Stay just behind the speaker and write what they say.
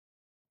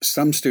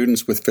Some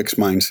students with fixed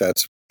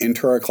mindsets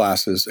enter our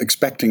classes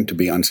expecting to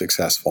be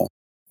unsuccessful,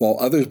 while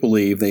others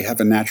believe they have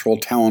a natural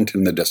talent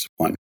in the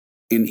discipline.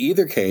 In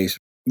either case,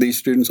 these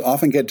students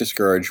often get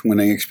discouraged when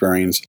they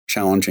experience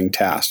challenging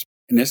tasks.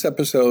 In this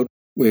episode,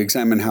 we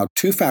examine how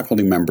 2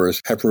 faculty members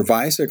have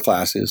revised their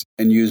classes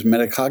and used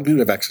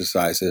metacognitive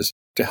exercises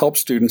to help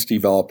students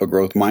develop a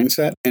growth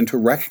mindset and to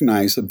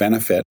recognize the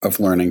benefit of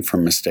learning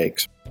from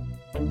mistakes.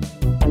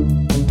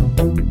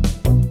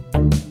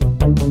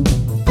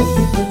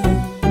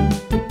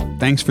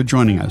 Thanks for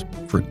joining us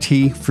for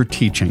T for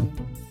Teaching,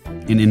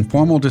 an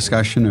informal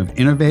discussion of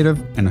innovative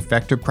and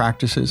effective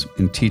practices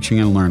in teaching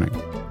and learning.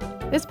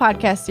 This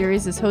podcast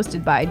series is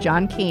hosted by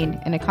John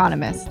Kane, an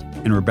economist,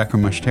 and Rebecca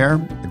Mushtare,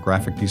 the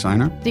graphic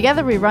designer.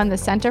 Together we run the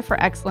Center for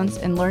Excellence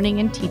in Learning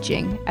and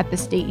Teaching at the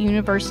State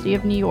University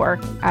of New York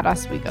at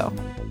Oswego.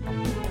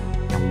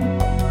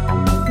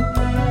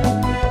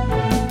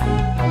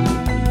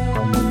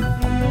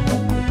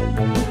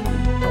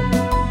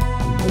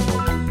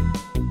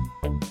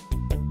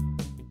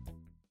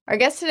 Our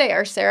guests today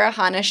are Sarah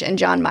Hanisch and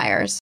John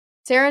Myers.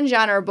 Sarah and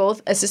John are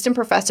both assistant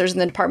professors in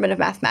the Department of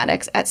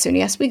Mathematics at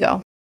SUNY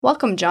Oswego.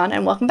 Welcome, John,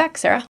 and welcome back,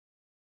 Sarah.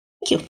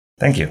 Thank you.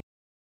 Thank you.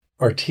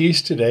 Our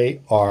T's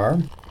today are...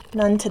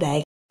 None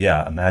today.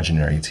 Yeah,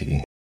 imaginary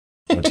tea.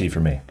 No tea for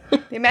me.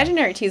 The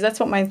imaginary teas,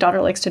 that's what my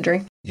daughter likes to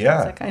drink.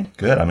 Yeah, that kind.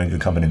 Good. I'm in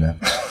good company then.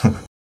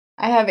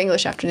 I have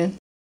English afternoon.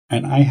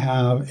 And I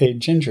have a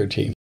ginger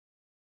tea.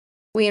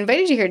 We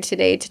invited you here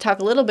today to talk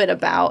a little bit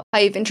about how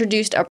you've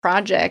introduced a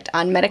project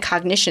on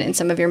metacognition in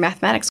some of your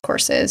mathematics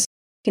courses.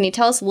 Can you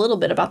tell us a little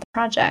bit about the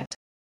project?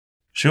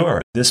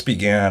 Sure. This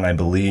began, I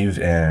believe,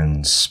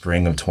 in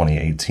spring of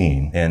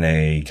 2018 in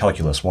a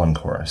Calculus 1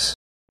 course.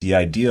 The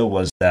idea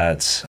was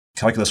that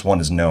Calculus 1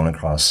 is known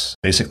across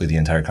basically the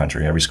entire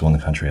country, every school in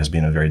the country, as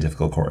being a very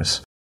difficult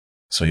course.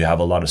 So you have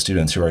a lot of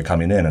students who are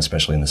coming in,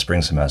 especially in the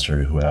spring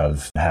semester, who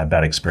have had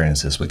bad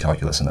experiences with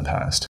calculus in the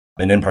past.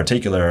 And in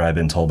particular, I've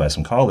been told by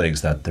some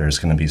colleagues that there's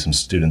going to be some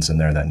students in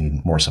there that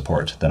need more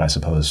support than I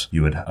suppose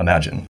you would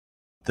imagine.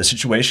 The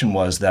situation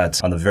was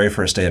that on the very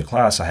first day of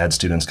class, I had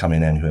students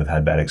coming in who have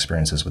had bad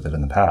experiences with it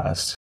in the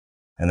past.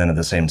 And then at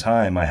the same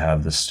time, I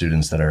have the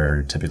students that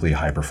are typically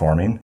high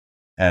performing,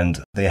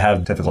 and they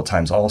have difficult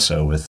times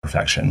also with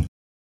perfection,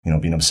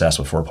 being obsessed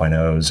with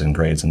 4.0s and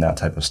grades and that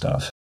type of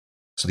stuff.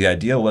 So the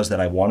idea was that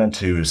I wanted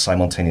to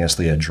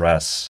simultaneously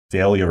address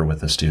failure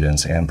with the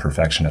students and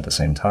perfection at the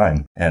same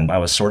time. And I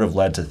was sort of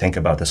led to think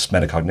about this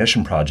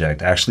metacognition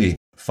project, actually,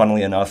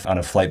 funnily enough, on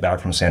a flight back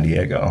from San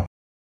Diego.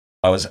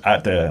 I was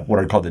at what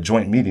are called the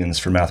joint meetings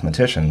for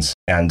mathematicians,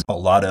 and a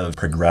lot of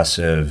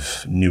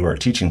progressive, newer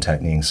teaching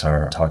techniques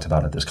are talked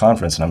about at this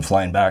conference. And I'm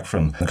flying back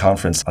from the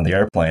conference on the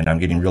airplane. I'm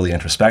getting really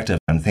introspective.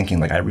 I'm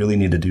thinking, I really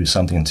need to do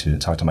something to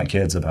talk to my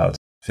kids about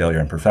failure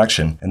and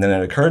perfection. And then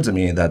it occurred to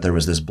me that there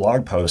was this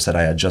blog post that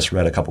I had just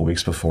read a couple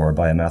weeks before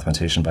by a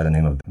mathematician by the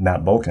name of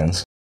Matt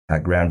Bolkins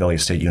at Grand Valley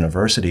State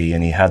University.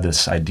 And he had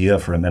this idea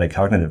for a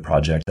metacognitive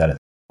project that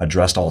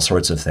addressed all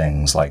sorts of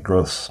things like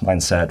growth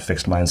mindset,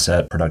 fixed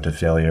mindset, productive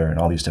failure, and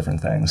all these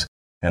different things.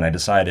 And I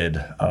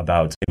decided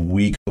about a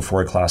week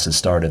before classes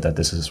started that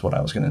this is what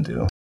I was going to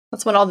do.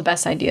 That's when all the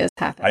best ideas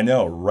happen. I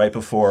know, right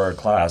before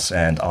class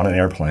and on an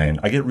airplane.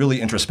 I get really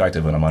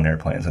introspective when I'm on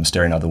airplanes. I'm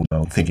staring out the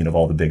window, thinking of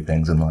all the big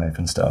things in life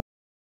and stuff.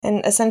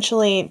 And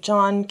essentially,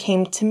 John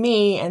came to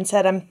me and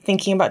said, I'm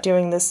thinking about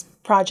doing this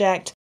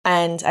project.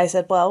 And I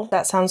said, well,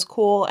 that sounds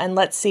cool. And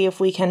let's see if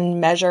we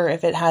can measure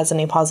if it has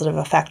any positive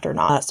effect or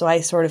not. So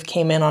I sort of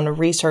came in on a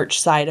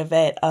research side of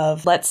it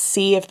of let's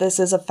see if this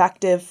is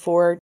effective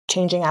for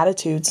changing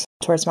attitudes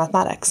towards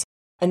mathematics.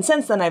 And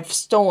since then, I've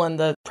stolen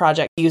the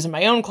project to use in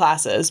my own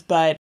classes,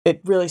 but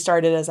it really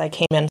started as I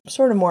came in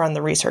sort of more on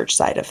the research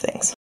side of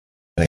things.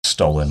 I think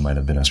stolen might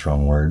have been a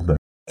strong word, but...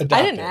 Adopted.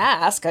 I didn't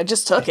ask. I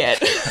just took it.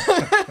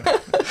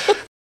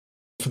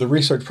 For the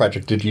research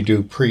project, did you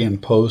do pre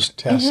and post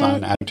tests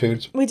on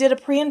attitudes? We did a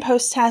pre and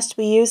post test.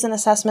 We used an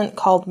assessment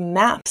called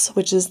MAPS,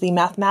 which is the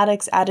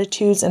Mathematics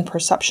Attitudes and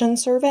Perception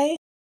Survey.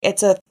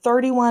 It's a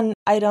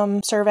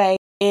 31-item survey.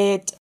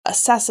 It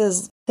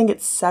assesses, I think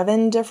it's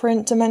 7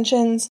 different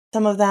dimensions.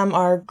 Some of them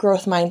are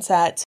growth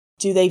mindset.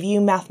 Do they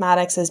view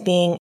mathematics as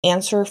being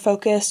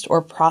answer-focused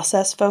or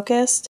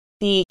process-focused?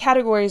 The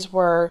categories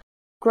were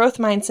growth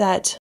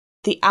mindset,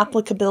 the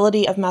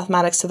applicability of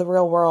mathematics to the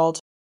real world,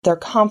 their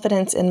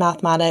confidence in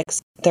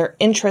mathematics, their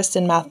interest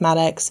in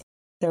mathematics,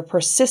 their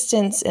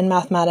persistence in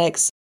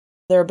mathematics,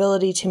 their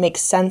ability to make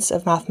sense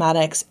of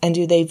mathematics, and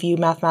do they view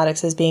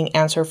mathematics as being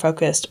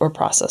answer-focused or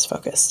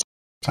process-focused.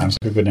 Sounds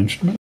like a good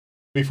instrument.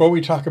 Before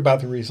we talk about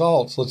the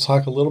results, let's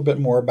talk a little bit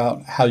more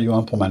about how you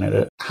implemented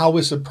it. How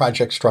was the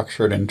project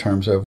structured in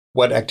terms of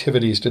what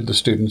activities did the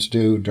students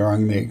do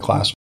during the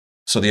class?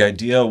 So the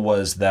idea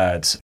was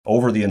that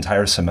over the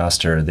entire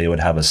semester, they would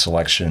have a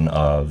selection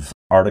of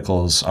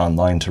articles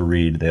online to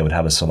read. They would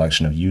have a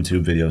selection of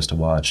YouTube videos to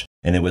watch.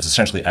 And it was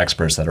essentially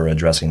experts that are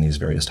addressing these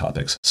various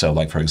topics. So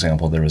for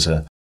example, there was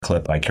a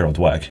clip by Carol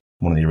Dweck,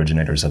 one of the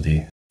originators of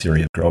the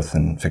theory of growth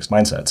and fixed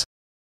mindsets.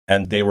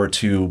 And they were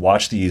to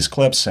watch these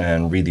clips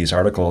and read these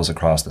articles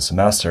across the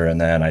semester. And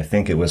then I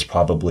think it was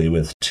probably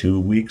with 2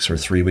 weeks or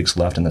 3 weeks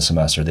left in the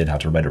semester, they'd have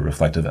to write a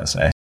reflective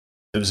essay.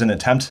 It was an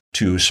attempt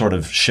to sort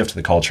of shift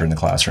the culture in the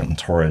classroom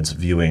towards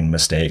viewing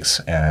mistakes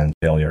and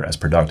failure as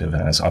productive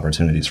and as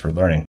opportunities for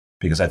learning.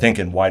 Because I think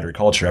in wider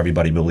culture,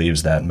 everybody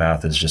believes that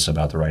math is just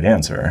about the right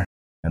answer.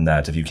 And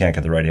that if you can't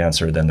get the right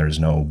answer, then there's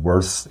no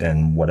worth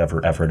in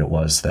whatever effort it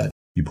was that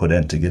you put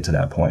in to get to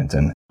that point.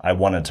 And I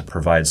wanted to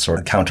provide sort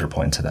of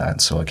counterpoint to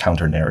that, so a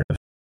counter narrative.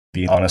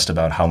 Being honest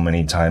about how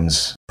many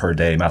times per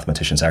day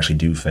mathematicians actually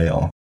do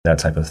fail, that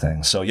type of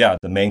thing. So yeah,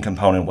 the main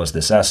component was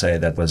this essay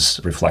that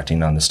was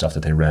reflecting on the stuff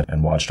that they read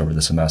and watched over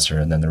the semester,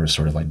 and then there was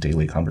sort of like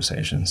daily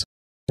conversations.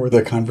 Were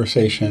the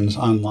conversations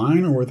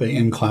online or were they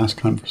in-class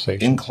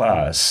conversations? In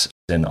class,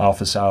 in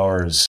office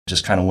hours,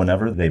 just kind of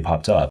whenever they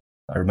popped up.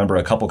 I remember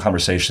a couple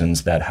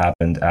conversations that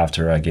happened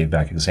after I gave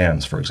back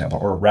exams, for example,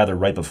 or rather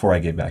right before I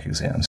gave back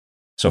exams.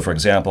 So for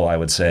example, I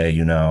would say,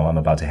 I'm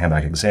about to hand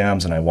back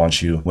exams and I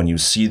want you, when you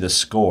see the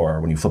score,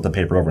 when you flip the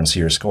paper over and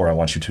see your score, I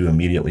want you to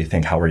immediately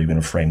think, how are you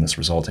going to frame this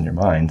result in your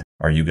mind?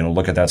 Are you going to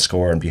look at that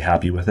score and be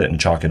happy with it and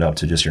chalk it up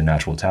to just your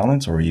natural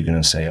talent? Or are you going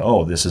to say,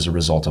 oh, this is a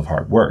result of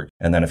hard work?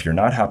 And then if you're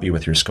not happy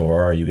with your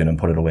score, are you going to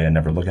put it away and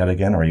never look at it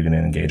again? Or are you going to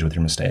engage with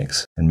your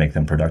mistakes and make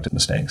them productive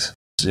mistakes?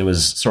 It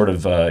was sort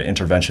of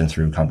intervention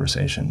through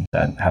conversation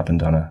that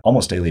happened on an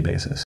almost daily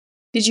basis.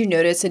 Did you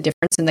notice a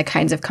difference in the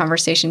kinds of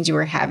conversations you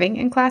were having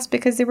in class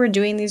because they were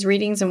doing these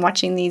readings and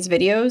watching these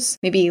videos?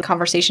 Maybe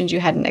conversations you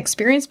hadn't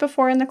experienced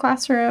before in the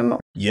classroom?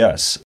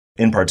 Yes.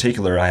 In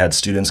particular, I had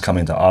students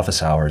coming to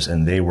office hours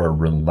and they were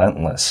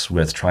relentless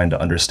with trying to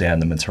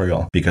understand the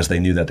material because they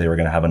knew that they were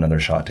going to have another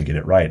shot to get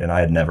it right. And I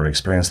had never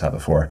experienced that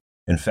before.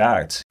 In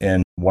fact,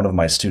 in one of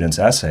my students'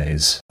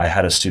 essays, I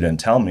had a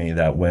student tell me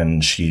that when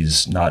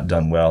she's not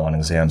done well on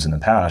exams in the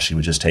past, she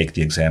would just take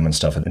the exam and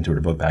stuff it into her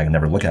book bag and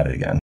never look at it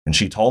again. And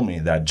she told me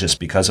that just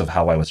because of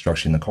how I was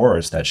structuring the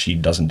course, that she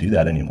doesn't do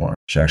that anymore.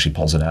 She actually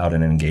pulls it out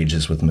and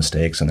engages with the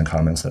mistakes and the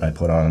comments that I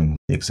put on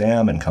the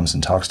exam and comes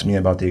and talks to me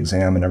about the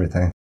exam and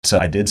everything. So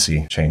I did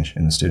see change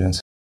in the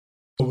students.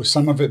 Was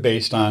some of it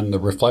based on the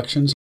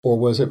reflections, or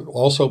was it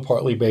also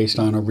partly based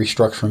on a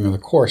restructuring of the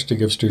course to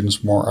give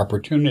students more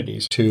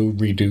opportunities to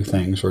redo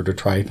things or to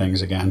try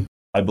things again?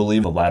 I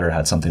believe the latter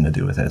had something to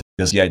do with it,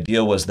 because the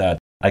idea was that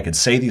I could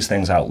say these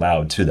things out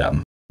loud to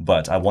them,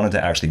 but I wanted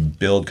to actually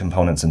build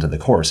components into the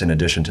course in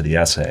addition to the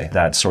essay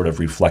that sort of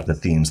reflect the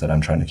themes that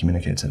I'm trying to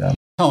communicate to them.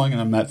 Telling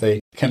them that they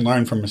can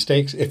learn from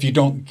mistakes, if you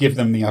don't give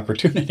them the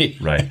opportunity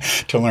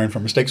to learn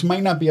from mistakes,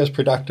 might not be as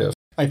productive.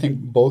 I think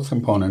both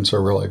components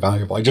are really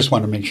valuable. I just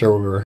want to make sure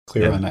we were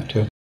clear on that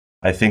too.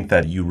 I think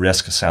that you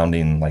risk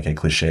sounding like a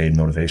cliched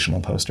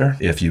motivational poster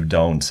if you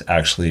don't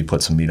actually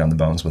put some meat on the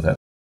bones with it.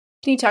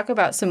 Can you talk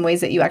about some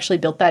ways that you actually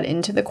built that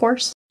into the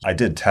course? I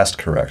did test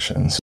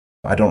corrections.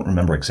 I don't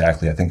remember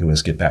exactly. I think it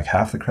was get back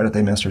half the credit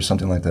they missed or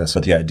something like this.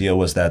 But the idea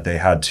was that they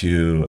had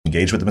to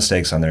engage with the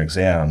mistakes on their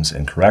exams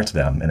and correct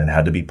them, and it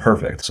had to be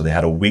perfect. So they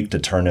had a week to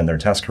turn in their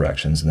test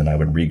corrections, and then I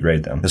would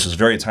regrade them. This was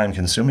very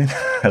time-consuming,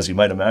 as you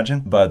might imagine,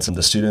 but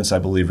the students, I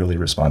believe, really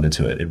responded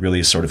to it. It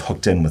really sort of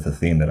hooked in with the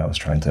theme that I was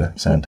trying to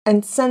send.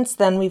 And since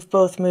then, we've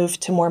both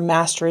moved to more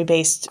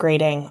mastery-based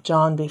grading.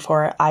 John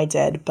before I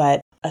did,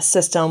 but a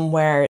system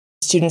where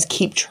students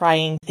keep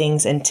trying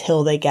things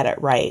until they get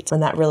it right.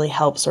 And that really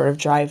helps sort of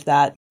drive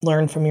that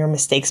learn from your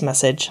mistakes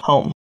message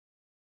home.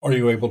 Are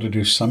you able to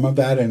do some of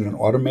that in an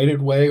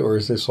automated way, or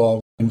is this all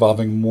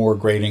involving more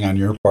grading on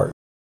your part?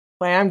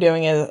 The way I'm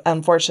doing it,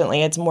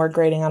 unfortunately, it's more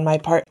grading on my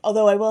part.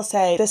 Although I will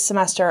say this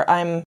semester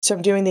I'm sort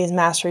of doing these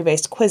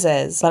mastery-based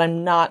quizzes, but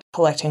I'm not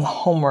collecting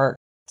homework.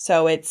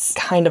 So it's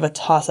kind of a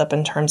toss-up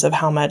in terms of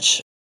how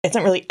much, it's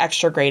not really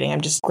extra grading.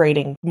 I'm just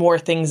grading more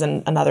things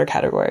in another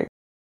category.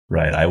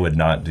 Right. I would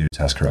not do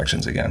test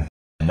corrections again.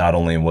 Not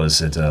only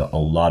was it a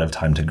lot of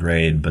time to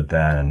grade, but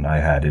then I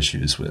had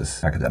issues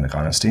with academic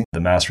honesty. The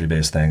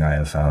mastery-based thing I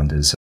have found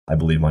is, I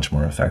believe, much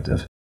more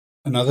effective.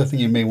 Another thing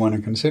you may want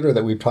to consider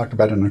that we've talked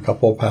about in a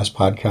couple of past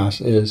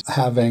podcasts is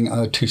having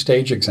a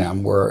 2-stage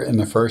exam where in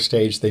the first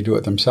stage they do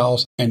it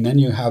themselves, and then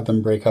you have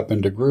them break up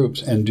into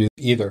groups and do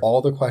either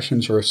all the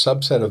questions or a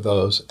subset of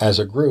those as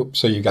a group,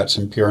 so you got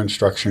some peer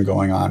instruction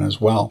going on as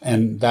well.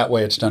 And that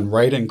way it's done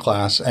right in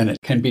class, and it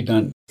can be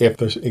done if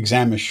the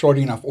exam is short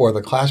enough or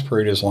the class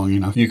period is long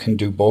enough. You can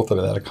do both of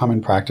that. A common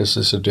practice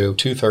is to do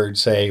 2/3,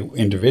 say,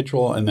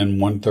 individual, and then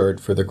 1/3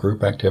 for the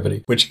group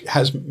activity, which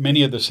has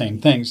many of the same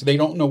things. They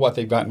don't know what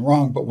they've gotten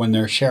wrong, but when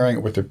they're sharing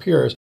it with their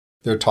peers,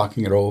 they're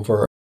talking it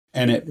over.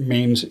 And it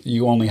means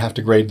you only have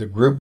to grade the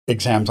group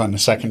exams on the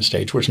second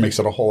stage, which makes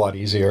it a whole lot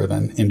easier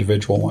than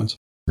individual ones.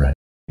 Right.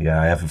 Yeah,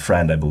 I have a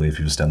friend, I believe,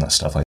 who's done that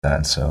stuff like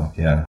that. So,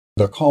 yeah.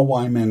 The Carl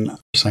Wyman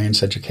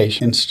Science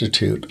Education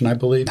Institute, and I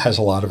believe has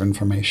a lot of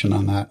information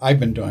on that.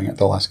 I've been doing it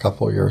the last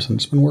couple of years, and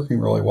it's been working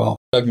really well.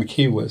 Doug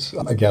McKee was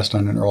a guest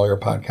on an earlier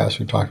podcast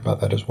who talked about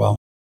that as well.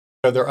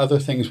 Are there other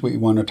things we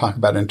want to talk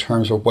about in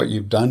terms of what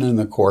you've done in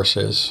the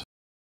courses?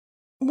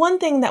 One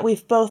thing that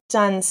we've both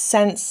done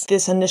since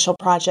this initial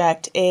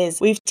project is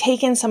we've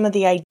taken some of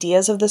the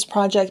ideas of this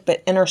project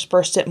but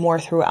interspersed it more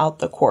throughout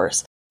the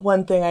course.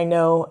 One thing I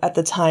know at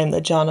the time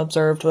that John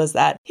observed was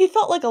that he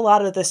felt like a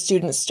lot of the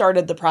students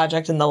started the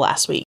project in the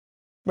last week,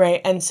 right?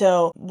 And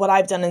so what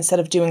I've done instead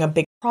of doing a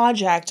big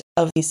project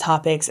of these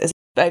topics is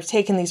I've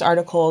taken these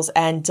articles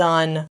and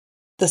done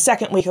the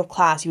second week of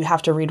class, you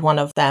have to read one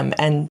of them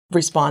and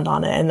respond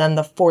on it. And then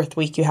the fourth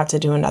week, you have to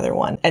do another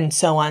one and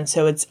so on.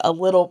 So it's a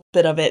little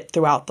bit of it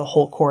throughout the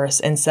whole course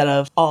instead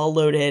of all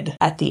loaded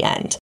at the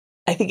end.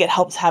 I think it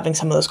helps having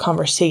some of those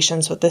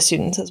conversations with the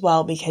students as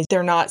well, because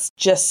they're not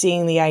just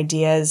seeing the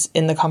ideas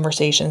in the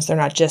conversations. They're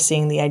not just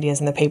seeing the ideas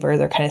in the paper.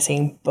 They're kind of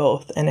seeing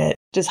both. And it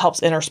just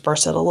helps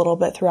intersperse it a little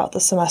bit throughout the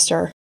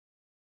semester.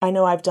 I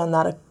know I've done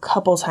that a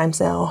couple times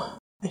now.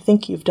 I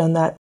think you've done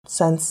that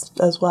since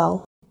as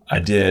well. I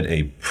did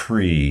a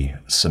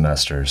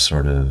pre-semester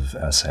sort of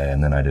essay,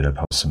 and then I did a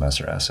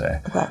post-semester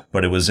essay. Okay.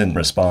 But it was in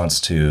response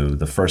to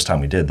the first time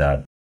we did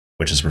that,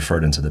 which is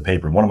referred into the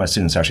paper. One of my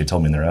students actually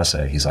told me in their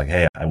essay, he's like,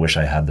 hey, I wish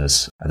I had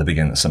this at the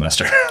beginning of the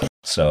semester.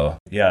 So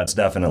yeah, it's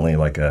definitely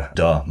like a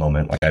duh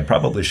moment. Like I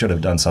probably should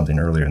have done something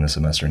earlier in the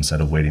semester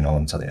instead of waiting all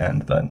until the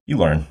end. But you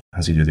learn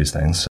as you do these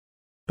things.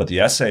 But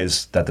the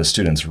essays that the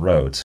students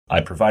wrote,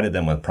 I provided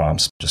them with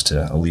prompts just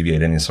to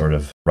alleviate any sort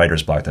of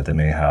writer's block that they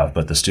may have.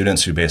 But the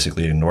students who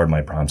basically ignored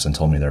my prompts and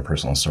told me their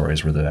personal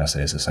stories were the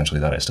essays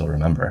essentially that I still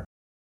remember.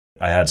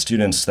 I had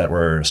students that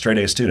were straight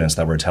A students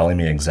that were telling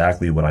me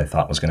exactly what I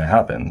thought was going to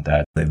happen,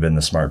 that they've been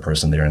the smart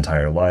person their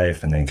entire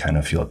life and they kind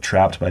of feel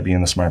trapped by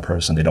being the smart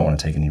person. They don't want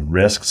to take any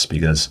risks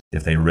because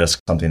if they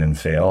risk something and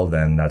fail,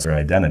 then that's their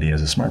identity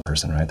as a smart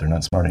person, right? They're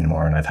not smart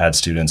anymore. And I've had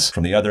students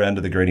from the other end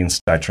of the grading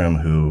spectrum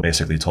who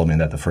basically told me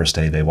that the first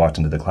day they walked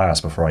into the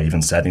class, before I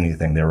even said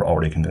anything, they were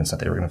already convinced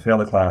that they were going to fail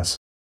the class.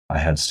 I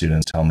had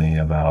students tell me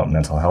about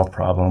mental health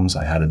problems.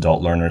 I had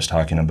adult learners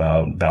talking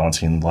about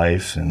balancing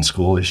life and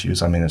school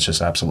issues. I mean, it's just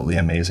absolutely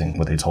amazing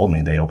what they told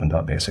me. They opened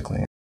up,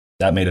 basically.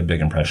 That made a big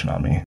impression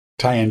on me.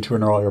 Tie into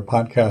an earlier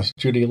podcast,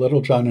 Judy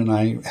Littlejohn and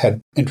I had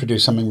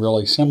introduced something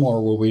really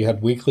similar where we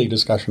had weekly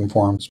discussion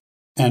forums.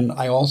 And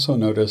I also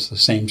noticed the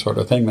same sort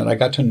of thing, that I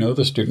got to know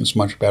the students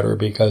much better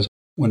because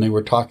when they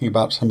were talking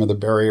about some of the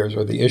barriers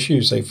or the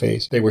issues they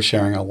faced, they were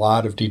sharing a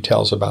lot of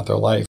details about their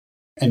life.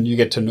 And you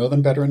get to know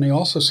them better, and they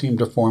also seem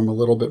to form a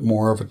little bit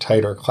more of a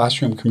tighter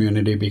classroom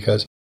community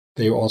because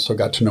they also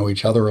got to know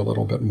each other a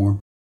little bit more.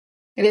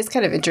 It is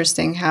kind of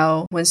interesting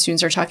how when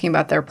students are talking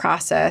about their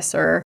process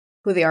or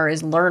who they are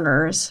as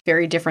learners,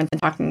 very different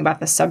than talking about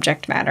the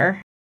subject matter.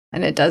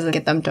 And it does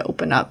get them to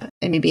open up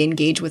and maybe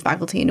engage with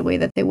faculty in a way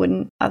that they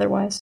wouldn't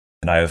otherwise.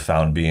 And I have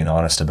found being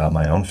honest about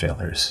my own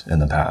failures in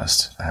the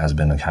past has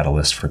been a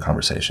catalyst for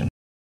conversation.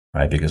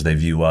 Right? Because they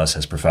view us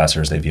as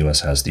professors, they view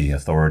us as the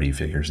authority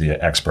figures,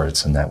 the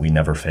experts, and that we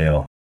never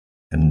fail.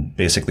 And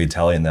basically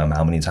telling them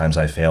how many times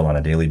I fail on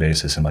a daily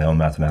basis in my own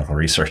mathematical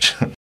research.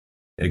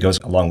 It goes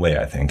a long way,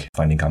 I think,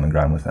 finding common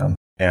ground with them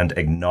and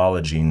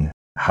acknowledging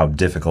how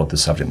difficult the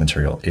subject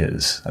material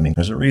is. I mean,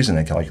 there's a reason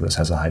that calculus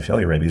has a high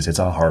failure rate because it's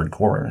a hard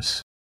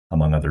course,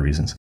 among other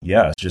reasons.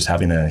 Yeah, it's just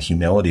having a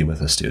humility with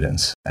the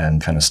students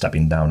and kind of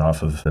stepping down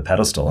off of the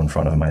pedestal in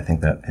front of them. I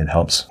think that it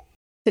helps.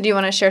 So do you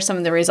want to share some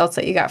of the results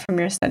that you got from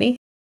your study?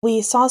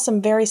 We saw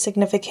some very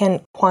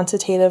significant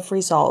quantitative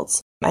results.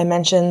 I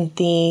mentioned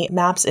the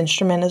MAPS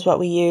instrument is what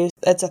we use.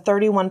 It's a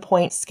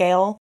 31-point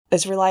scale.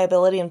 Its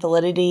reliability and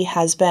validity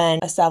has been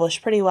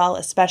established pretty well,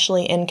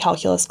 especially in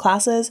calculus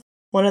classes.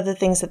 One of the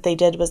things that they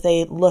did was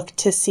they looked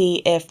to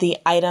see if the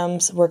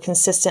items were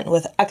consistent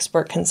with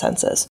expert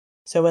consensus,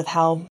 so with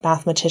how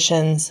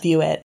mathematicians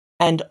view it.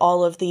 And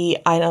all of the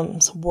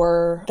items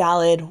were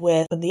valid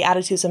with the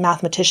attitudes of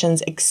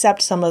mathematicians,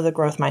 except some of the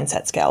growth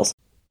mindset scales.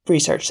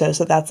 Research shows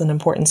that that's an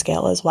important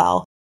scale as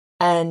well.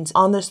 And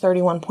on this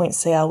 31-point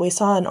scale, we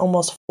saw an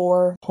almost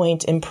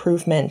 4-point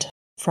improvement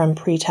from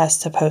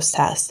pre-test to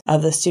post-test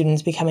of the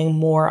students becoming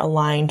more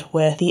aligned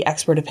with the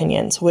expert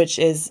opinions, which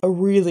is a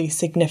really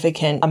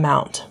significant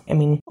amount. I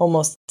mean,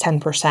 almost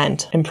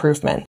 10%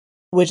 improvement,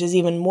 which is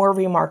even more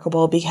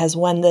remarkable because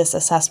when this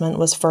assessment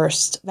was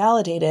first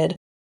validated,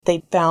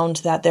 they found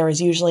that there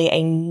is usually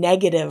a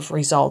negative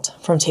result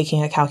from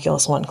taking a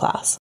Calculus 1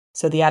 class.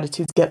 So the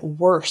attitudes get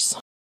worse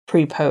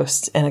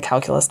pre-post in a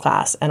calculus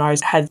class, and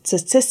ours had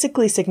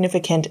statistically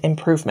significant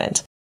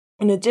improvement.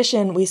 In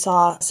addition, we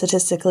saw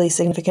statistically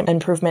significant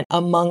improvement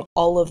among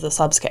all of the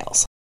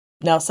subscales.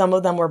 Now, some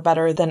of them were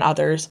better than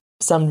others.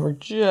 Some were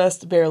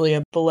just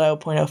barely below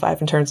 0.05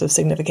 in terms of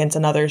significance,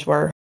 and others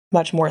were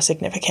much more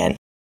significant.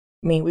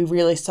 I mean, we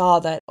really saw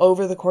that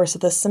over the course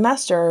of the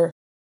semester,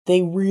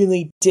 they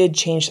really did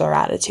change their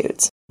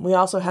attitudes. We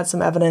also had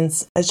some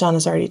evidence, as John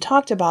has already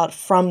talked about,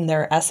 from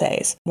their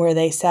essays, where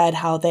they said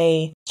how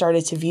they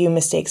started to view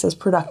mistakes as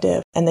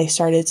productive, and they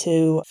started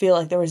to feel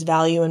like there was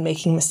value in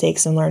making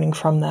mistakes and learning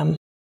from them.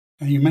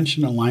 You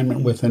mentioned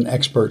alignment with an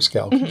expert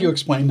scale. Could you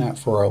explain that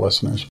for our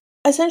listeners?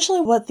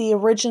 Essentially, what the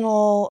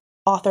original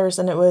authors,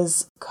 and it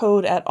was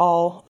Code et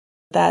al.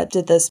 That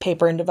did this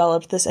paper and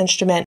developed this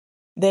instrument,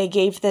 They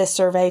gave this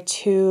survey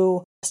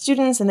to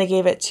students and they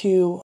gave it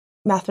to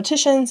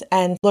mathematicians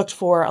and looked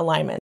for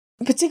alignment.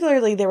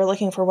 Particularly, they were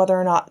looking for whether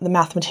or not the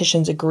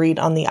mathematicians agreed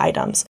on the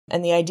items.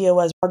 And the idea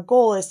was our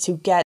goal is to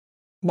get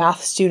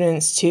math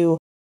students to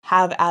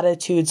have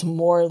attitudes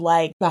more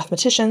like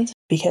mathematicians,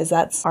 because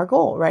that's our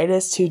goal, right,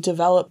 is to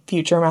develop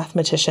future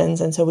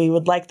mathematicians. And so we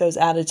would like those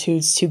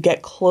attitudes to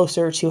get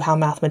closer to how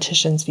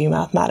mathematicians view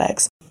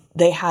mathematics.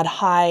 They had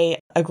high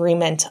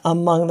agreement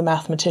among the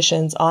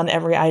mathematicians on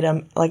every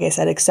item, like I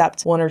said,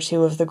 except one or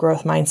two of the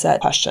growth mindset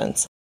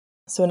questions.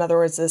 So in other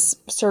words, this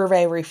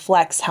survey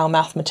reflects how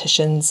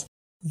mathematicians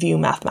view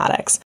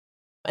mathematics.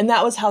 And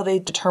that was how they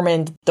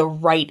determined the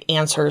right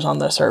answers on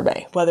the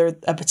survey, whether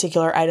a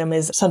particular item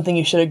is something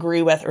you should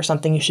agree with or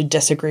something you should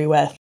disagree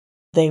with.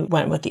 They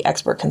went with the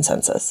expert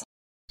consensus.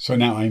 So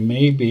now I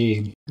may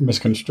be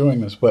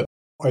misconstruing this, but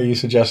are you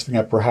suggesting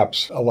that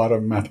perhaps a lot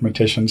of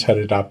mathematicians had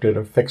adopted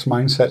a fixed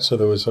mindset, so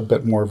there was a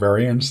bit more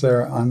variance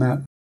there on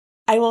that?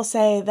 I will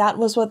say that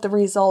was what the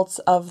results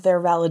of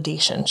their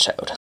validation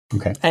showed.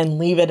 Okay. And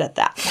leave it at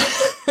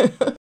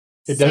that.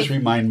 It does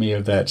remind me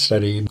of that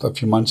study a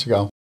few months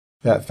ago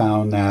that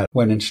found that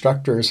when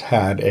instructors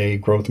had a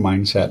growth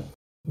mindset,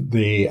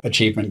 the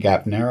achievement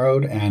gap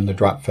narrowed and the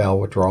drop-fail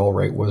withdrawal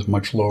rate was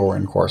much lower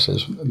in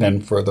courses than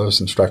for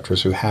those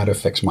instructors who had a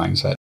fixed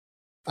mindset.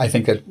 I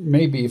think that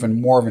may be even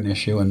more of an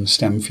issue in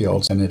STEM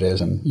fields than it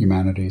is in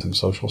humanities and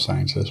social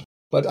sciences.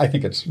 But I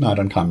think it's not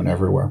uncommon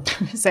everywhere.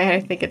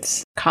 I think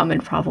it's a common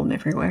problem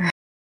everywhere.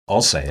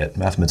 I'll say it.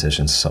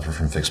 Mathematicians suffer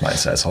from fixed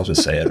mindsets. I'll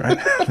just say it,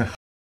 right?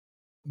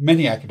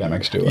 Many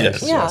academics do.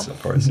 Yes, Yeah. yes,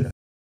 of course. Yeah.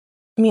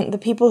 I mean, the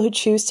people who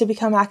choose to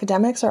become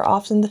academics are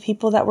often the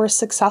people that were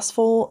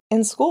successful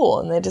in school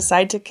and they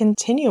decide to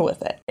continue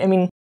with it. I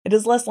mean, it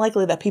is less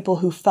likely that people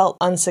who felt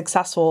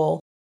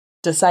unsuccessful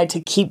decide to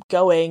keep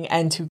going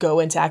and to go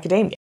into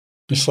academia.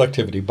 The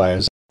selectivity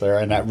bias there,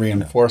 and that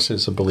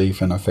reinforces a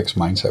belief in a fixed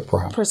mindset,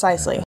 perhaps.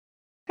 Precisely. What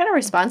kind of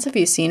response have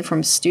you seen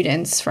from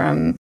students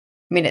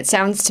it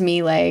sounds to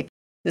me like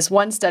this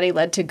one study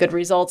led to good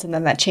results and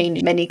then that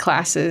changed many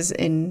classes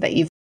that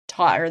you've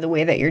taught or the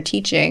way that you're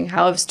teaching.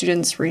 How have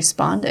students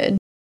responded?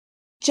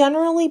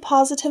 Generally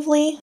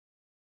positively.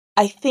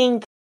 I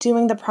think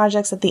doing the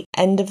projects at the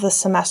end of the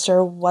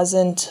semester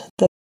wasn't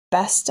the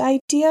best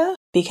idea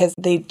because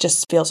they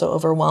just feel so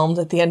overwhelmed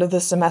at the end of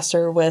the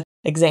semester with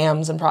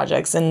exams and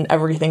projects and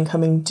everything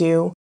coming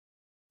due.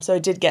 So I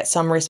did get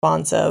some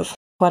response of,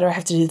 why do I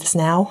have to do this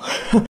now?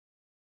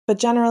 But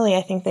generally,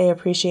 I think they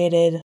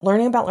appreciated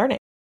learning about learning.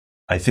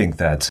 I think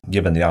that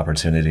given the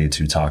opportunity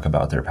to talk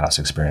about their past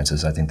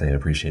experiences, I think they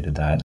appreciated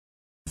that.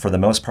 For the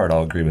most part,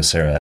 I'll agree with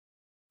Sarah.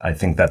 I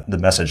think that the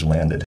message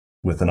landed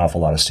with an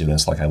awful lot of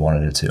students like I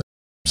wanted it to.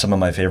 Some of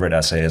my favorite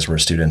essays were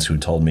students who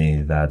told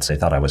me that they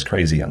thought I was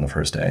crazy on the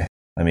first day.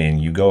 I mean,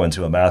 you go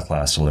into a math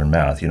class to learn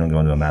math. You don't go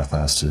into a math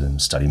class to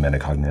study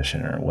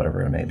metacognition or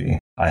whatever it may be.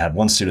 I had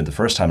one student the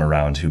first time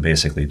around who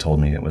basically told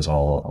me it was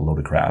all a load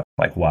of crap,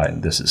 like why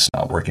this is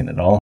not working at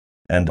all.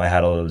 And I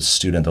had a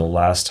student the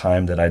last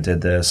time that I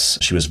did this,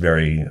 she was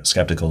very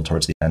skeptical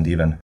towards the end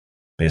even,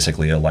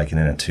 basically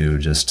likening it to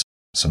just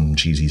some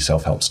cheesy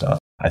self-help stuff.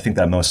 I think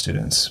that most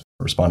students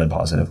responded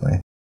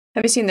positively.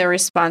 Have you seen their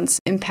response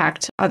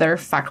impact other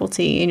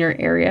faculty in your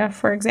area,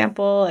 for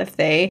example? If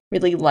they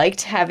really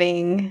liked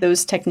having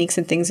those techniques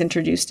and things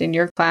introduced in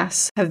your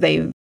class, have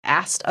they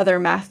asked other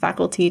math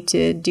faculty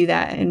to do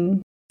that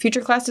in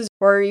future classes?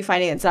 Or are you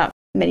finding it's not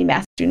many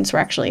math students were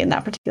actually in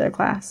that particular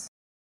class?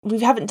 We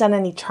haven't done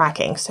any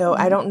tracking, so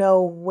I don't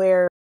know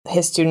where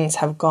his students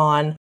have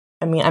gone.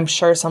 I mean, I'm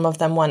sure some of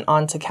them went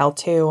on to Cal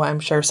 2. I'm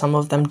sure some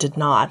of them did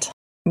not.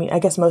 I mean, I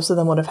guess most of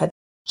them would have had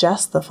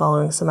just the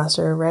following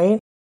semester, right?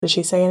 Did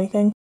she say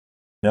anything?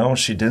 No,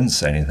 she didn't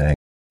say anything.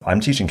 I'm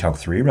teaching Calc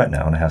 3 right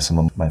now, and I have some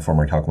of my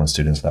former Calc 1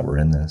 students that were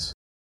in this.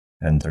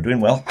 And they're doing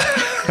well.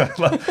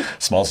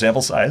 Small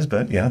sample size,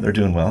 but yeah, they're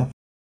doing well.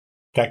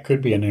 That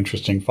could be an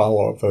interesting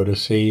follow-up, though, to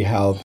see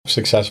how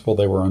successful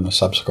they were in the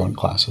subsequent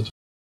classes.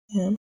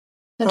 Yeah.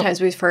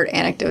 Sometimes we've heard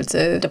anecdotes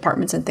of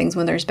departments and things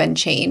when there's been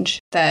change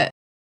that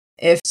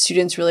if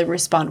students really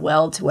respond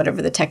well to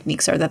whatever the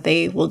techniques are, that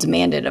they will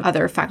demand it of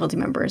other faculty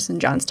members. And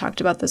John's talked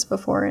about this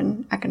before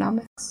in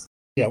economics.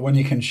 Yeah, when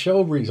you can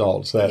show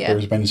results that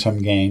there's been some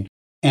gain,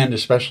 and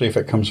especially if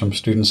it comes from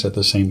students at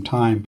the same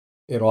time,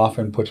 it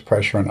often puts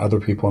pressure on other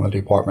people in the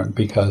department,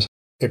 because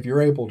if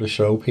you're able to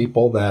show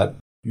people that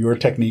your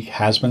technique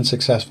has been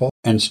successful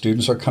and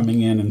students are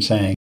coming in and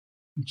saying,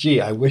 gee,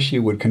 I wish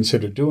you would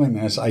consider doing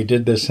this. I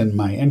did this in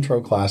my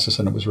intro classes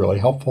and it was really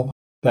helpful.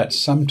 That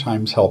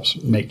sometimes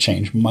helps make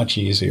change much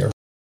easier.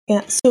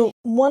 Yeah, so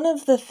one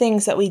of the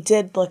things that we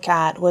did look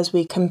at was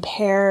we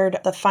compared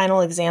the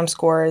final exam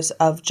scores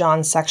of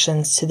John's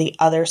sections to the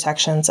other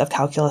sections of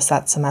calculus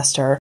that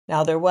semester.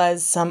 Now, there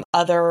was some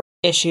other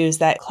issues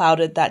that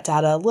clouded that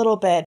data a little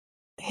bit.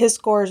 His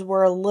scores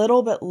were a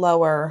little bit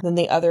lower than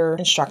the other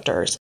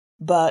instructors.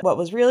 But what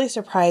was really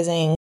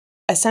surprising,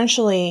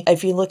 essentially,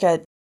 if you look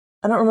at,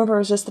 I don't remember if it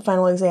was just the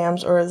final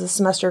exams or the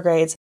semester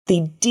grades,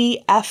 the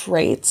DF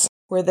rates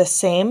were the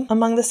same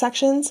among the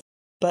sections.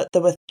 but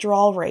the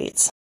withdrawal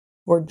rates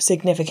were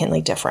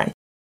significantly different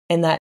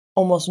in that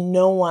almost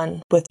no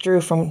one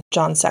withdrew from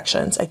John's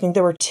sections. I think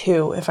there were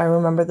 2, if I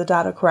remember the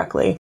data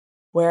correctly,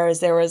 whereas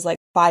there was like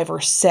 5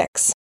 or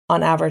 6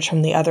 on average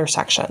from the other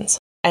sections.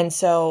 And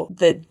so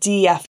the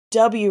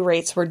DFW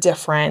rates were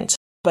different,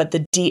 but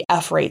the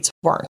DF rates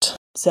weren't.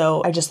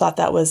 So I just thought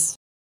that was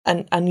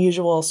an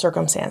unusual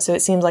circumstance. So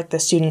it seems like the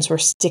students were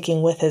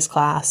sticking with his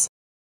class.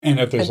 And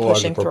if there's a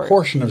larger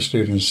proportion of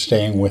students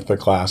staying with the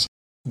class,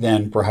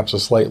 then perhaps a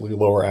slightly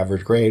lower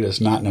average grade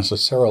is not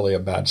necessarily a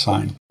bad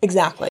sign.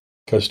 Exactly.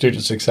 Because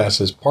student success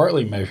is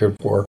partly measured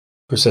for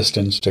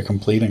persistence to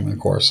completing the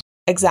course.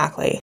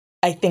 Exactly.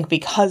 I think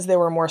because there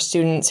were more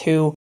students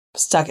who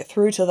stuck it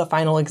through to the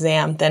final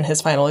exam, then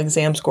his final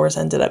exam scores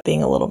ended up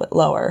being a little bit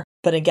lower.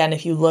 But again,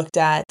 if you looked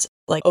at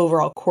like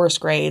overall course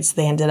grades,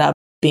 they ended up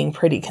being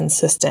pretty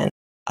consistent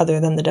other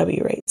than the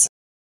W rates.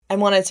 I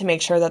wanted to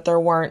make sure that there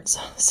weren't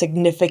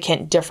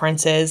significant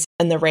differences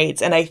in the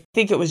rates. And I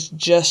think it was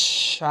just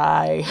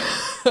shy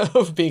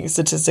of being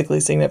statistically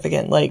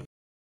significant. Like,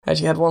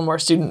 as you had one more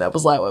student that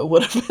was low, it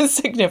would have been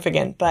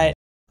significant. But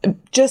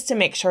just to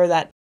make sure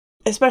that,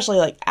 especially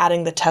like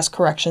adding the test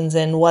corrections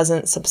in,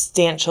 wasn't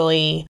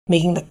substantially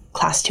making the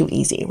class too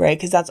easy, right?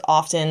 Because that's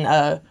often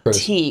a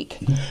critique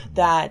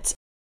that,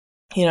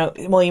 you know,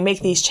 well, you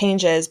make these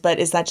changes, but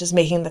is that just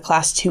making the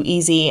class too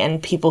easy?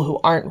 And people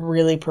who aren't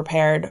really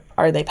prepared,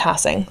 are they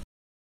passing?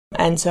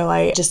 And so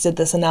I just did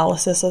this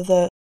analysis of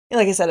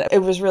like I said, it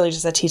was really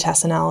just a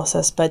t-test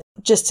analysis, but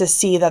just to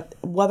see that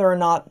whether or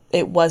not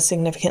it was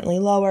significantly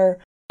lower,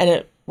 and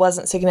it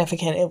wasn't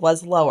significant, it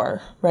was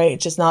lower, right?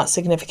 Just not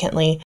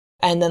significantly.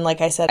 And then,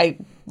 like I said, I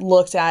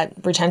looked at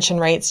retention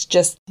rates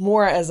just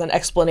more as an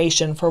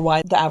explanation for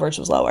why the average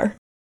was lower.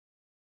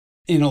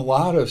 In a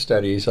lot of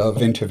studies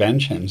of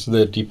interventions,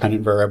 the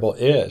dependent variable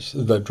is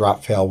the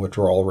drop-fail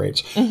withdrawal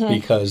rates,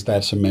 because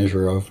that's a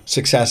measure of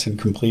success in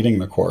completing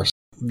the course.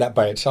 That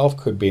by itself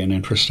could be an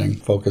interesting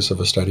focus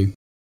of a study.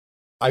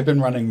 I've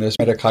been running this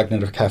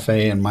Metacognitive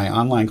Cafe in my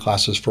online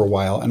classes for a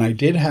while, and I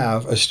did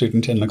have a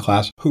student in the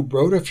class who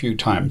wrote a few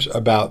times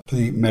about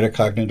the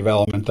metacognitive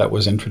element that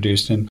was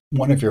introduced in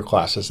one of your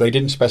classes. They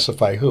didn't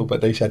specify who,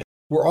 but they said,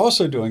 we're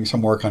also doing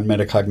some work on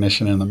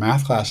metacognition in the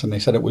math class, and they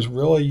said it was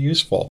really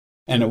useful.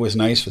 And it was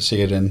nice to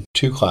see it in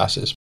 2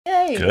 classes.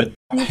 Yay! Good.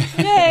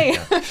 Yay!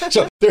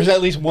 So there's at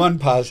least one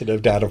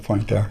positive data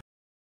point there,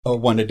 or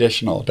one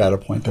additional data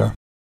point there.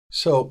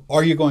 So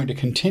are you going to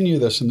continue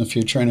this in the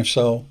future? And if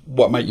so,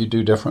 what might you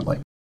do differently?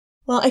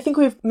 Well, I think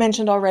we've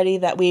mentioned already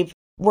that we've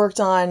worked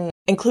on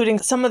including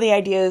some of the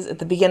ideas at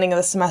the beginning of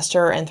the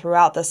semester and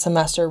throughout the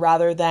semester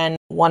rather than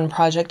one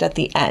project at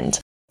the end,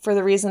 for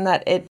the reason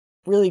that it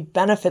really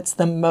benefits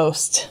the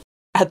most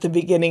at the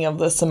beginning of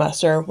the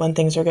semester when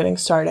things are getting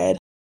started.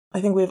 I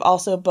think we've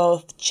also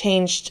both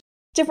changed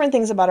different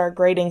things about our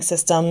grading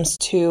systems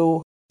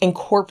to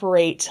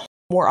incorporate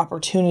more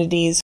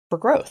opportunities for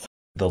growth.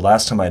 The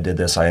last time I did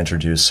this, I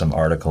introduced some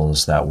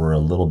articles that were a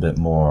little bit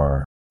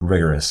more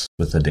rigorous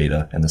with the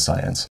data and the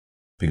science,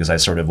 because I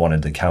sort of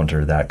wanted to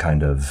counter that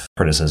kind of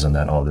criticism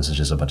that, oh, this is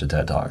just a bunch of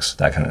TED Talks,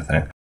 that kind of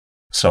thing.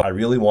 So I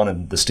really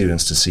wanted the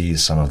students to see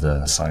some of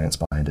the science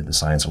behind it, the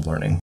science of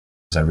learning.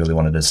 I really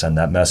wanted to send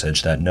that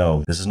message that,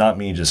 no, this is not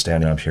me just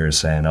standing up here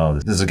saying, oh,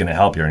 this is going to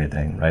help you or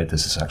anything, right?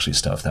 This is actually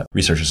stuff that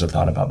researchers have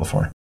thought about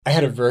before. I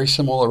had a very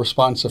similar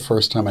response the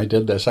first time I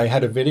did this. I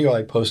had a video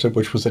I posted,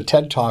 which was a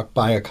TED Talk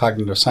by a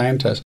cognitive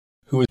scientist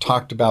who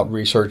talked about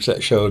research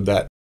that showed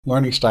that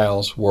learning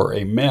styles were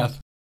a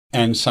myth,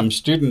 and some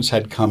students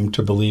had come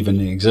to believe in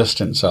the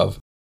existence of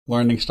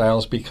learning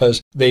styles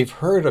because they've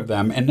heard of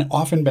them and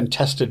often been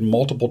tested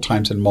multiple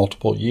times in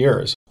multiple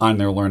years on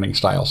their learning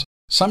styles,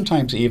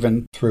 sometimes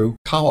even through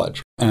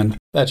college, and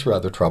that's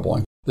rather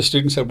troubling. The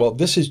student said, well,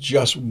 this is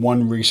just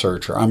one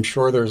researcher. I'm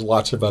sure there's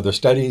lots of other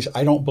studies.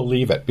 I don't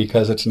believe it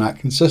because it's not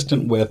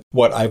consistent with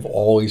what I've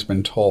always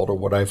been told or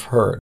what I've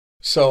heard.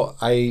 So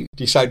I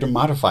decided to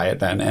modify it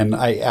then, and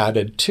I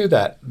added to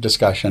that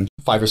discussion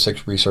 5 or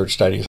 6 research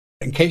studies.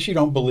 In case you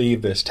don't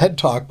believe this TED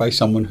Talk by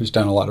someone who's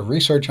done a lot of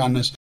research on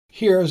this,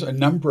 here's a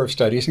number of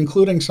studies,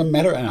 including some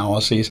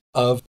meta-analyses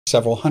of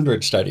several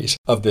hundred studies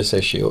of this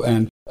issue,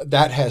 and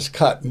that has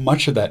cut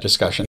much of that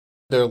discussion.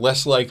 They're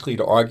less likely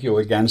to argue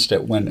against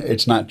it when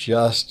it's not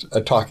just a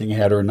talking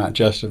head or not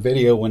just a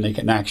video, when they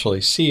can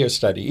actually see a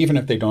study, even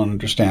if they don't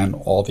understand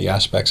all the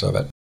aspects of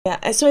it.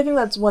 Yeah, so I think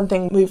that's one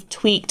thing. We've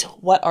tweaked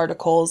what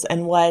articles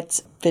and what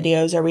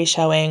videos are we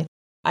showing.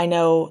 I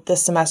know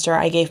this semester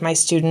I gave my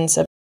students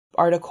an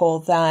article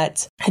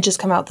that had just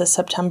come out this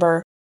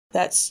September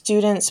that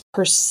students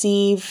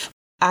perceive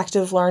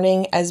active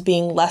learning as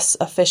being less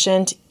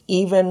efficient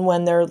even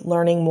when they're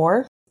learning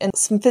more. In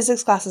some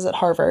physics classes at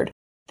Harvard,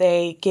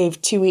 they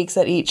gave 2 weeks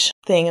at each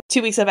thing,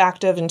 2 weeks of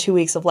active and 2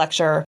 weeks of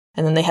lecture,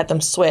 and then they had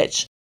them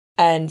switch.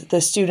 And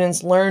the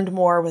students learned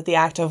more with the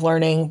active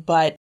learning,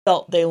 but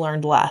felt they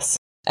learned less.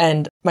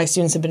 And my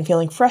students have been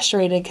feeling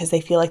frustrated because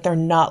they feel like they're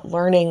not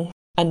learning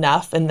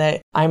enough and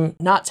that I'm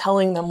not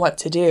telling them what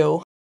to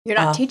do. You're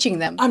not teaching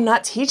them. I'm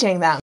not teaching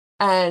them.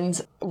 And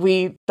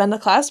we spend the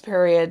class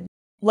period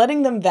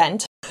letting them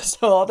vent.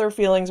 So all their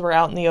feelings were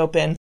out in the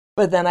open.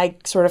 But then I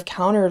sort of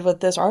countered with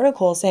this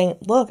article saying,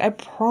 look, I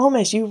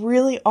promise you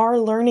really are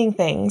learning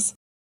things.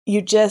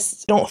 You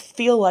just don't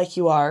feel like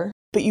you are,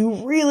 but you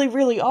really,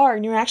 really are.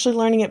 And you're actually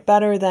learning it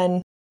better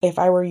than if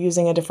I were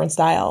using a different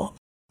style.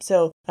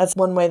 So that's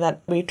one way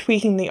that we're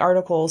tweaking the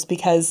articles,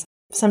 because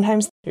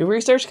sometimes new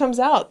research comes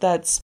out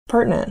that's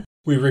pertinent.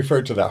 We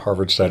referred to that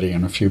Harvard study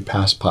in a few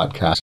past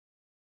podcasts.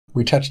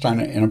 We touched on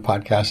it in a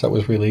podcast that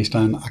was released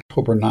on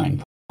October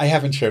 9th. I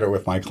haven't shared it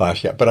with my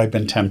class yet, but I've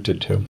been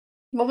tempted to.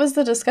 What was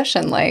the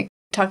discussion like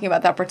talking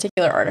about that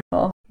particular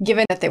article,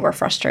 given that they were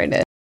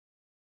frustrated?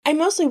 I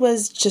mostly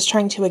was just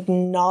trying to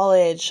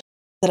acknowledge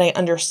that I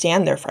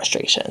understand their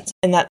frustrations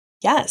and that,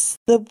 yes,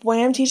 the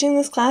way I'm teaching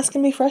this class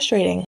can be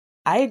frustrating.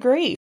 I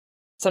agree.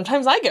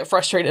 Sometimes I get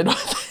frustrated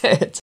with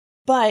it.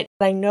 But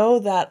I know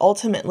that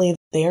ultimately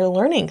they are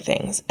learning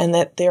things and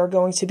that they are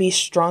going to be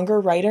stronger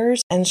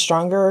writers and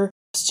stronger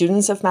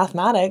students of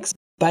mathematics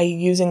by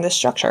using this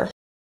structure.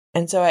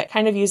 And so I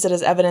kind of use it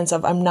as evidence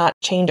of I'm not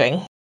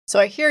changing. So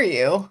I hear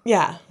you.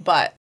 Yeah.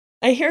 But.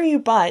 I hear you,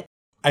 but.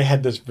 I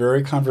had this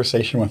very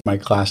conversation with my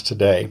class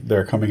today.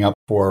 They're coming up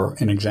for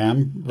an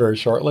exam very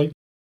shortly.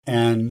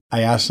 And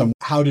I asked them,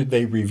 how did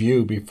they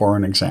review before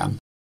an exam?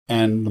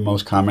 And the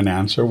most common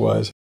answer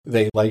was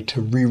they like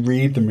to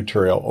reread the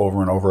material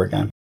over and over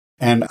again.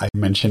 And I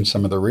mentioned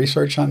some of the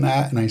research on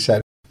that. And I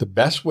said, the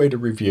best way to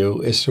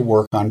review is to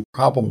work on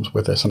problems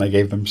with this. And I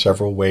gave them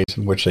several ways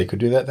in which they could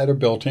do that are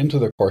built into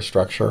the course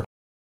structure.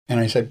 And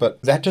I said,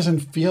 but that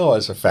doesn't feel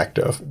as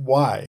effective.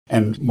 Why?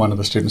 And one of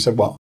the students said,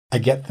 well, I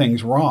get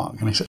things wrong.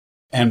 And I said,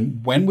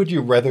 and when would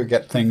you rather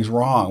get things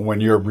wrong? When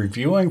you're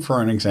reviewing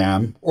for an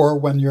exam or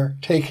when you're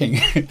taking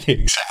the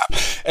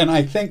exam? And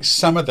I think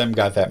some of them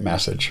got that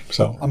message.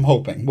 So I'm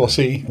hoping. We'll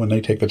see when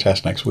they take the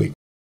test next week.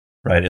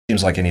 Right. It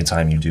seems like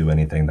anytime you do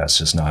anything that's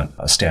just not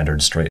a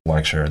standard straight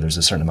lecture, there's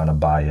a certain amount of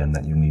buy-in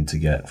that you need to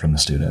get from the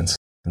students.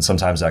 And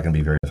sometimes that can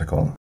be very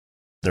difficult.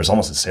 There's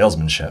almost a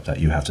salesmanship that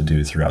you have to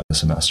do throughout the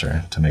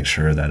semester to make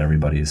sure that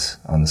everybody's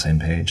on the same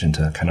page and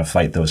to kind of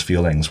fight those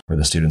feelings where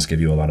the students give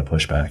you a lot of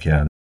pushback.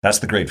 Yeah. That's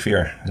the great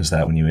fear, is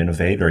that when you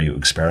innovate or you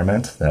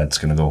experiment, that's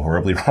going to go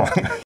horribly wrong.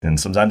 And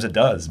sometimes it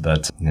does,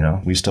 but,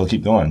 we still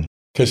keep going.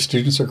 Because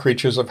students are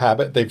creatures of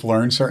habit. They've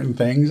learned certain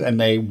things and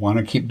they want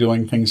to keep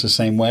doing things the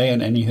same way,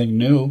 and anything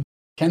new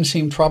can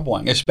seem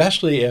troubling,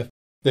 especially if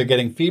they're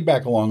getting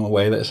feedback along the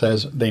way that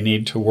says they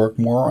need to work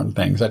more on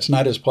things. That's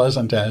not as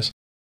pleasant as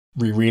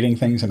rereading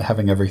things and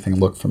having everything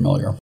look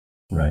familiar.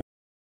 Right.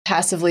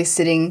 Passively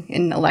sitting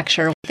in a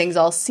lecture, things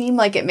all seem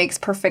like it makes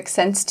perfect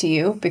sense to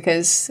you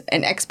because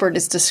an expert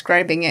is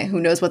describing it who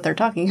knows what they're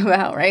talking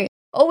about, right?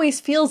 Always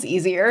feels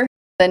easier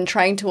than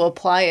trying to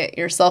apply it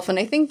yourself. And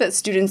I think that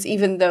students,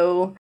 even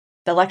though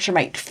the lecture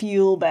might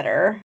feel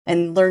better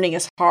and learning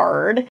is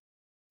hard,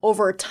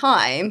 over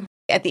time,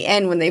 at the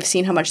end when they've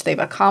seen how much they've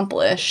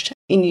accomplished,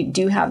 and you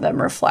do have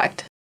them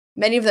reflect,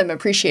 many of them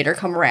appreciate or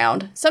come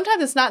around.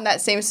 Sometimes it's not in that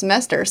same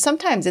semester.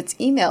 Sometimes it's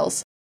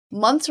emails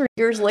months or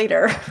years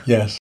later.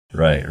 Yes.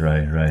 Right.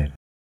 If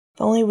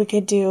only we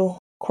could do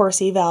course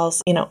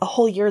evals, a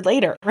whole year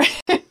later,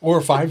 right?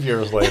 Or 5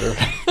 years later.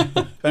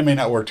 That may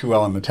not work too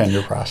well in the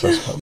tenure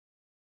process. But.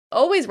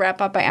 Always wrap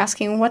up by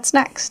asking what's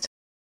next.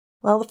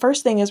 Well, the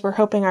first thing is we're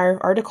hoping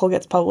our article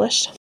gets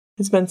published.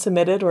 It's been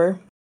submitted. We're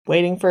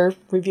waiting for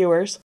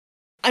reviewers.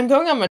 I'm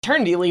going on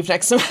maternity leave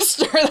next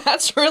semester.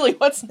 That's really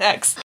what's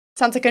next.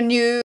 Sounds like a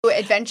new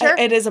adventure.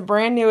 It is a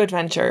brand new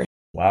adventure.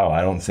 Wow,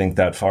 I don't think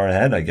that far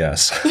ahead, I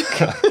guess.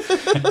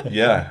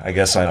 Yeah, I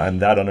guess I'm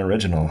that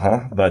unoriginal,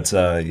 huh? But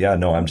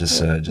I'm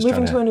just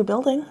moving to a new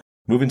building.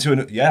 Moving to a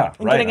new, yeah,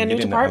 and right. Getting a new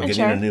department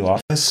chair. Getting a new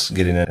office,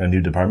 getting a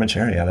new department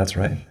chair. Yeah, that's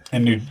right. A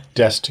new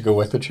desk to go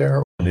with the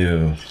chair.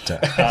 Yeah,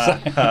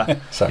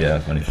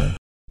 funny fun.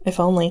 If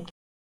only.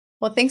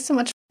 Well, thanks so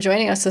much for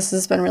joining us. This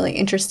has been really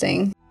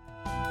interesting.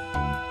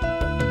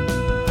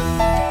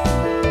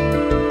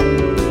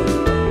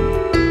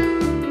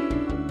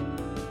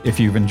 If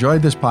you've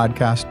enjoyed this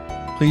podcast,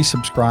 please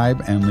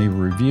subscribe and leave a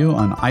review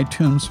on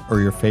iTunes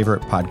or your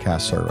favorite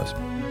podcast service.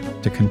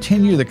 To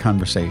continue the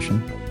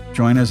conversation,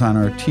 join us on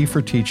our T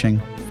for Teaching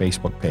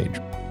Facebook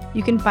page.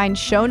 You can find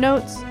show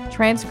notes,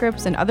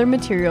 transcripts, and other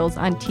materials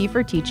on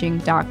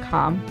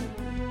tforteaching.com.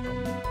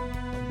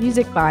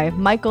 Music by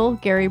Michael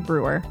Gary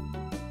Brewer.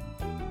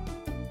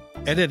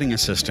 Editing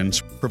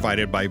assistance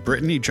provided by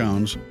Brittany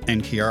Jones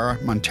and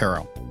Kiara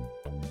Montero.